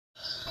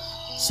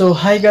So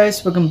hi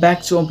guys, welcome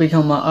back to ओम्पुई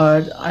खलमा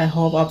और I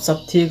hope आप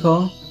सब ठीक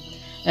हो।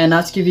 एंड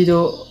आज की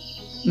वीडियो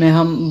में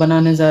हम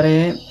बनाने जा रहे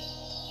हैं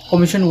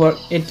कमीशन वर्क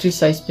A3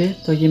 साइज़ पे।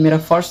 तो ये मेरा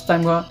फर्स्ट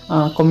टाइम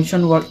का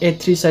कमीशन वर्क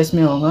A3 साइज़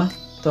में होगा।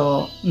 तो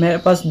मेरे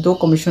पास 2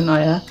 कमीशन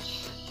आया,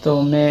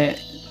 तो मैं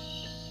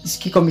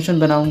इसकी कमीशन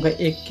बनाऊंगा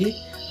एक की।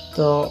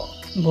 तो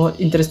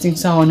बहुत इंटरेस्टिंग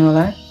सा होने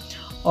वाला है।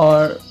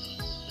 और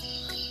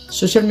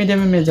सोशल मीडिया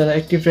में मैं ज़्यादा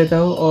एक्टिव रहता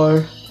हूँ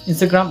और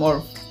इंस्टाग्राम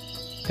और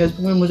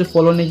फेसबुक में मुझे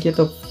फॉलो नहीं किया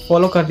तो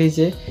फॉलो कर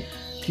लीजिए,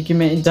 क्योंकि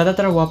मैं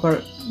ज़्यादातर वहाँ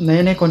पर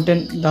नए नए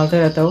कंटेंट डालते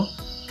रहता हूँ।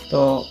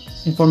 तो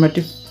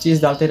इंफॉर्मेटिव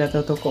चीज़ डालते रहता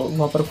हूँ, तो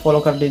वहाँ पर फॉलो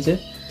कर लीजिए।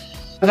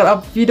 अगर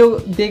आप वीडियो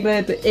देख रहे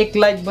हैं तो एक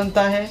लाइक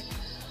बनता है।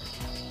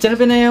 चैनल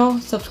पे नए हो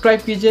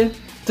सब्सक्राइब कीजिए।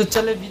 तो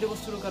चले वीडियो को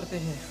शुरू करते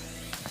हैं।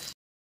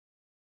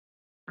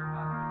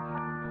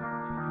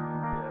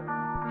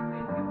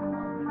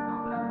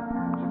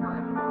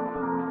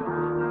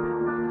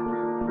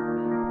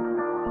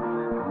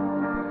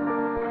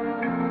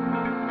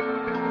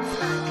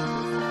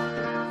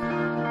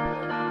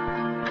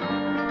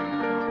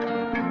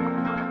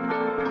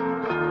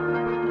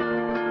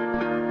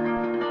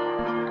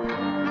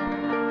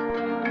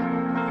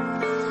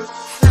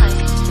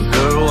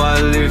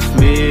 Leave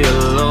me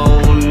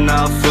alone,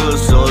 I feel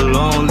so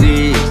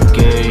lonely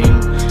again.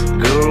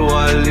 Girl,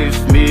 why leave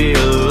me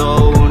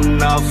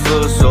alone, I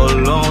feel so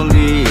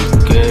lonely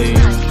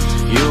again.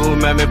 You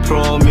made me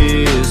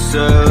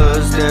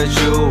promises that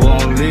you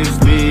won't leave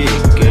me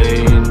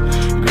again.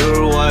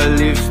 Girl, why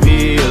leave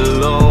me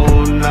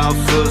alone, I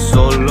feel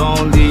so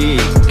lonely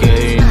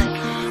again.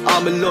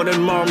 I'm alone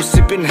in my room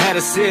sipping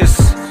Hennessy,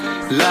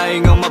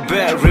 lying on my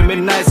bed,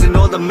 reminiscing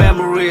all the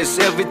memories.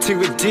 Everything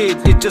we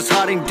did, it just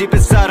hiding deep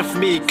inside of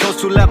me,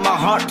 close to let my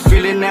heart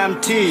feeling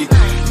empty.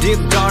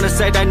 Deep down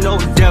inside I know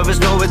there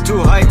is nowhere to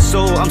hide,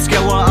 so I'm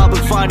scared what I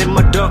will find in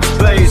my dark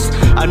space.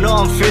 I know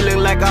I'm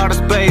feeling like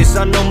outer space.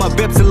 I know my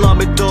babes still love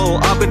me though.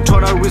 I've been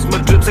trying to reach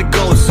my dreams and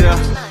goals,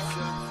 yeah.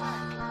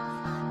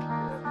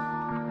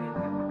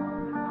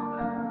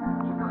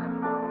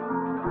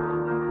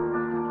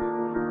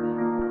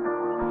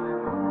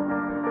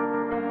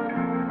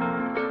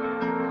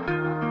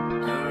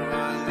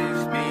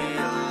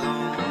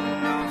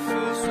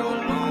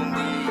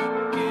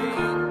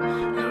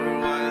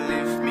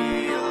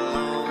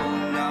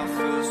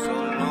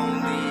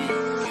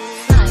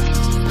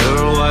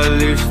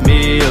 Leave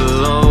me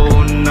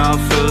alone, I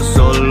feel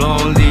so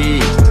lonely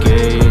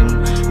again.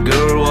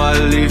 Girl, why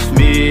leave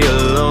me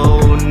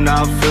alone,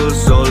 I feel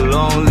so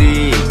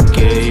lonely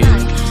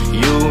again.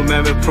 You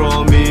made me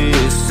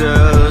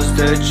promises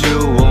that you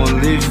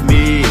won't leave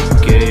me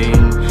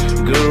again.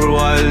 Girl,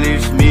 why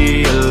leave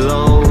me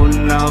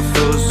alone, I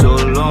feel so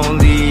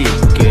lonely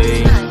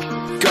again.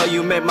 Girl,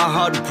 you made my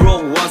heart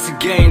broke once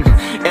again,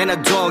 and I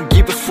don't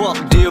give a fuck,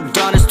 deep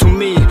down it's to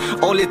me.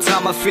 Only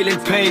time I feel in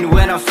pain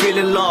when I feel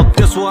in love.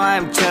 That's why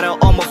I'm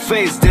tatted on my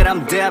face, that I'm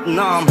dead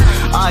numb.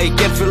 I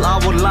can feel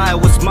our lie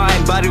was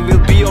mine, but it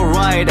will be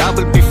alright, I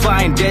will be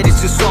fine. That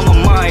is just on my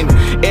mind,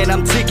 and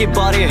I'm thinking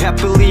about it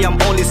happily.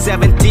 I'm only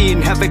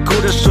 17, have a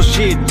good or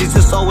shit. This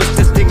is always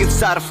this thing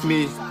inside of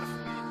me.